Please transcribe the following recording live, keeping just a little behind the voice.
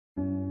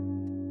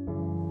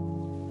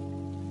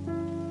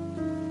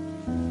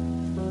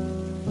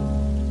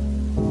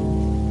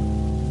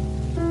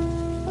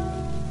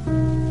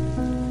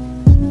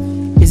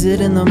Is it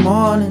in the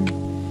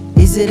morning?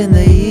 Is it in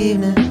the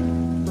evening?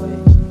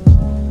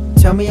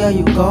 Tell me how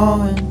you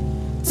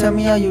going. Tell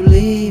me how you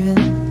leaving.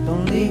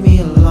 Don't leave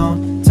me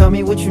alone. Tell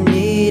me what you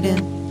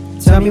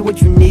needin'. Tell me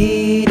what you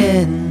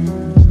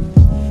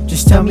needin'.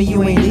 Just tell me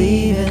you ain't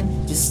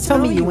leaving. Just tell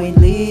me you ain't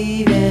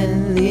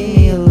leaving. Leave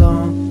me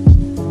alone.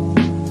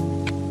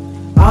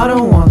 I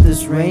don't want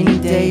this rainy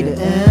day to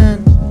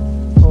end.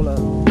 Hold up.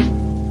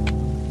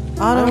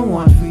 I don't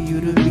want for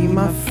you to be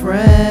my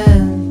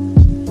friend.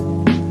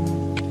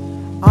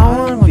 I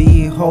wanna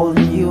be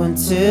holding you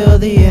until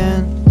the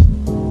end.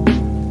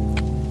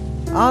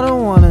 I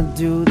don't wanna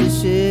do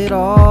this shit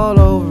all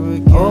over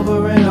again.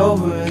 Over and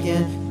over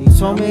again. You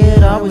told me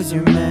that I was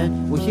your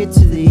man. We're here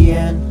to the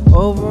end.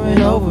 Over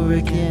and over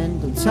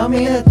again. Don't tell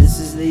me that this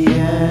is the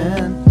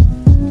end.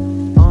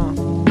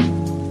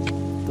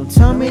 Don't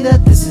tell me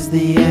that this is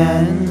the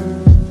end.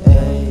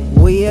 Ay.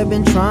 We have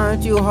been trying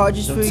too hard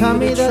just for you to try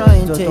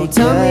and take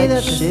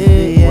that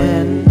shit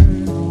in.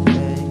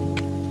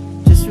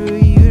 Just for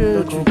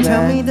you to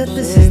tell me that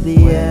this is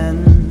the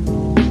end.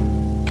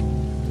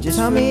 Just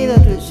tell me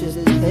that this is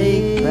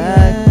the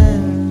back.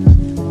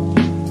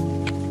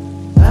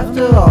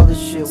 After all the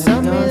shit we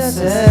done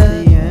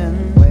said,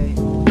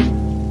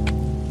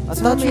 I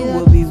thought you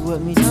would be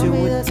with me till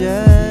we're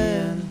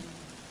dead.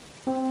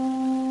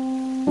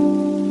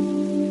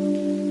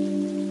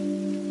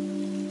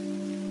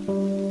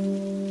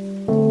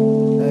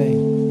 Hey,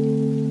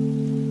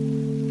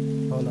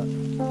 hold up.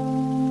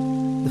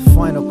 The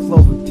final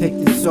clover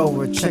picked is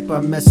over. Check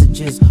our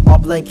messages, all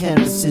blank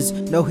canvases.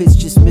 No hits,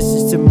 just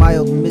misses to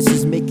mild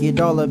misses. Make it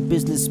all our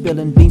business,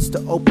 spilling beans to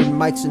open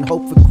mics and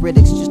hope for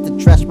critics just to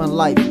trash my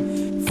life.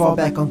 Fall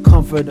back on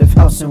comfort of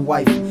house and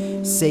wife.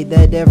 Say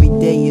that every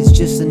day is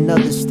just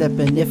another step,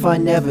 and if I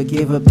never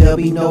give up, there'll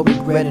be no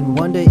regret. And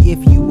wonder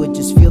if you would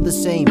just feel the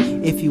same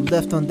if you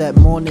left on that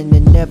morning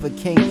and never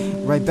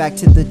came right back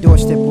to the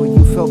doorstep where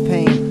you felt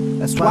pain.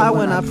 That's why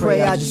when I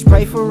pray, I just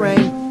pray for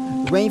rain.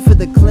 Rain for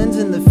the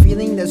cleansing, the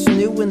feeling that's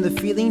new, and the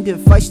feeling to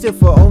fight still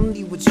for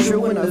only what's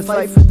true. And I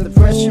fight for the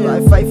pressure, I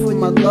fight for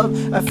my love,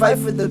 I fight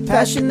for the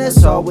passion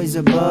that's always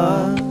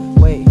above.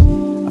 Wait,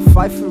 I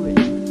fight for it.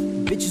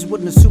 Bitches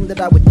wouldn't assume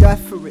that I would die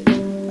for it.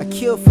 I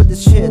kill for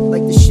this shit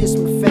like the shit's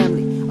my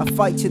family. I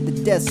fight to the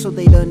death so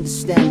they'd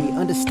understand me.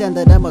 Understand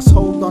that I must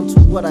hold on to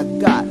what I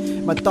got.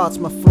 My thoughts,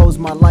 my flows,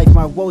 my life,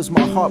 my woes,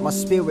 my heart, my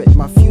spirit.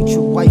 My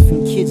future wife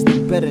and kids, they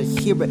better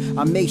hear it.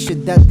 I make sure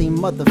that they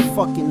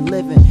motherfucking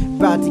living.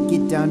 About to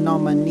get down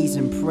on my knees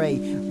and pray.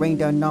 Rain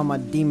down all my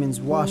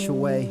demons, wash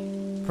away.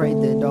 Pray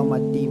that all my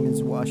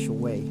demons wash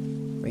away.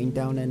 Rain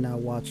down and I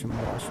watch them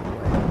wash away.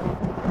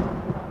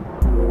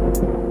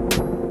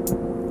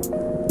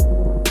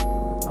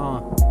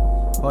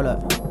 Hold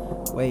up,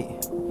 wait,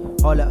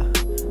 hold up,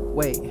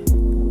 wait,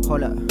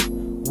 hold up,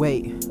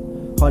 wait,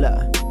 hold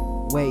up,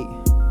 wait,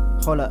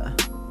 hold up,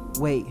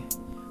 wait,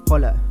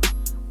 hold up.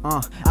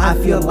 I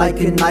feel like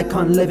an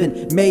icon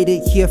living. Made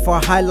it here for a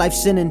high life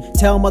sinning.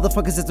 Tell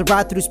motherfuckers it's a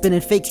ride through spinning.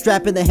 Fake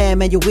strap in the hand,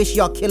 man, you wish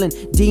y'all killing.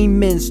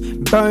 Demons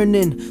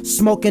burning,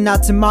 smoking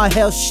out to my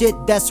hell shit.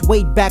 That's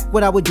way back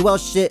when I would dwell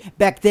shit.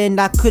 Back then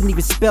I couldn't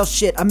even spell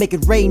shit. I make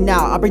it rain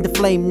now, I bring the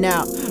flame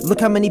now. Look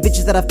how many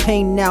bitches that I've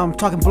pained now. I'm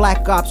talking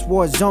black ops,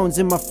 war zones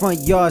in my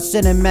front yard.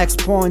 Cinemax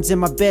porns in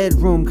my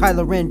bedroom.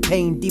 Kylo Ren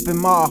pain deep in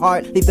my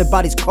heart. Leave their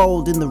bodies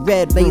cold in the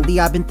red.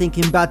 Lately I've been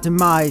thinking about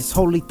demise.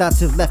 Holy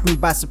thoughts have left me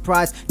by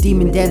surprise.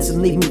 Demon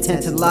dancing, leave me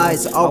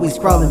tantalized. Always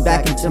crawling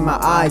back into my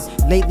eyes.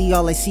 Lately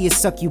all I see is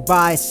suck you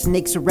by.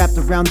 Snakes are wrapped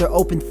around their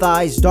open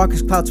thighs.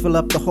 Darkest clouds fill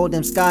up the whole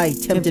damn sky.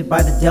 Tempted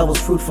by the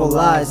devil's fruitful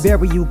lies.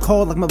 Bury you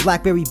cold like my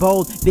blackberry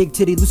bold. Big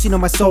titty Lucy know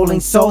my soul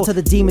ain't sold. Till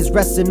the demons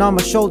resting on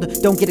my shoulder.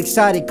 Don't get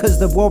excited cause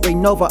the war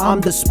ain't over.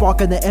 I'm the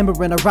spark and the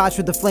ember, and I rise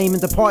through the flame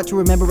and depart to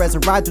remember as I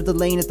ride through the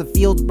lane. As the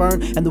fields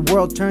burn and the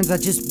world turns, I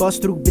just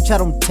bust through. Bitch, I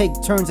don't take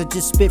turns, I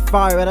just spit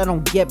fire and I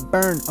don't get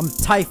burned. I'm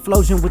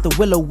Typhlosion with the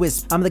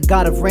will-o-wisp. I'm the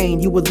god of rain,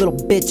 you a little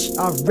bitch.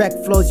 I wreck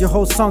flows, your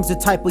whole song's a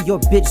typo. Your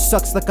bitch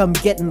sucks like I'm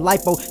getting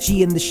lipo.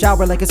 She in the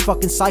shower like it's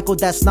fucking psycho.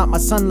 That's not my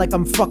son like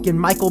I'm fucking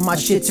Michael. My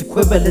shit's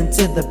equivalent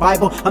to the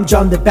Bible. I'm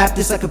John the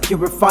Baptist, I can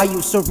purify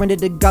you. Surrender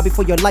to God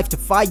before your life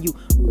defy you.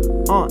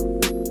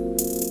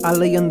 I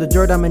lay in the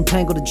dirt, I'm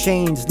entangled in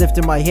chains.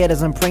 Lifting my head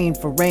as I'm praying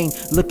for rain.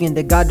 Looking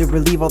to God to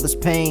relieve all this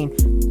pain.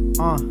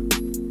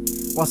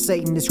 While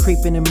Satan is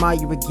creeping in my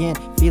ear again.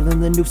 Feeling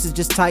the noose is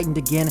just tightened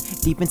again.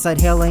 Deep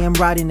inside hell I am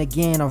riding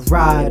again. I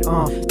ride,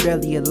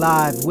 barely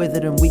alive.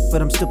 Withered and weak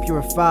but I'm still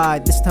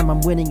purified. This time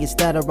I'm winning, it's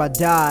that or I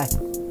die.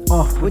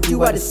 What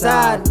do I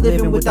decide?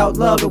 Living without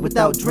love or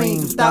without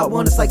dreams. Without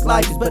one it's like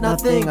life is but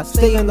nothing. I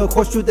stay on the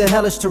course through the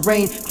hellish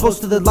terrain. Close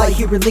to the light,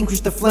 here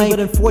relinquish the flame. But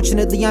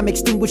unfortunately I'm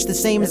extinguished the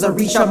same. As I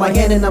reach out my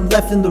hand and I'm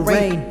left in the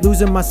rain.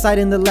 Losing my sight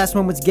in the last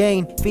moment's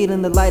gain.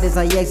 Feeling the light as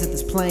I exit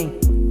this plane.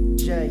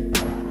 J.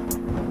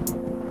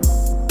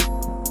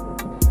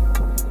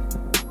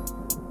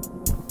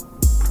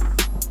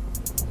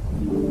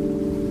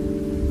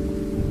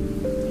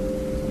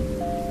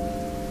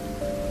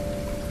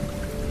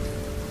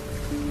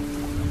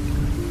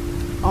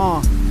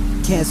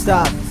 Can't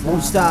stop,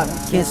 won't stop,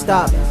 can't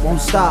stop,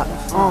 won't stop,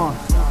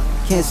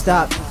 can't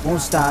stop, won't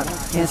stop,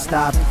 can't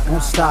stop,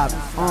 won't stop,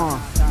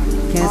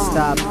 can't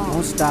stop,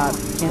 won't stop,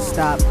 can't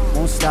stop,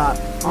 won't stop,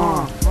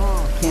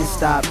 can't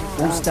stop,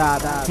 won't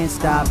stop, can't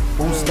stop,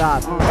 won't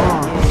stop,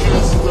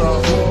 Can't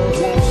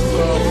stop,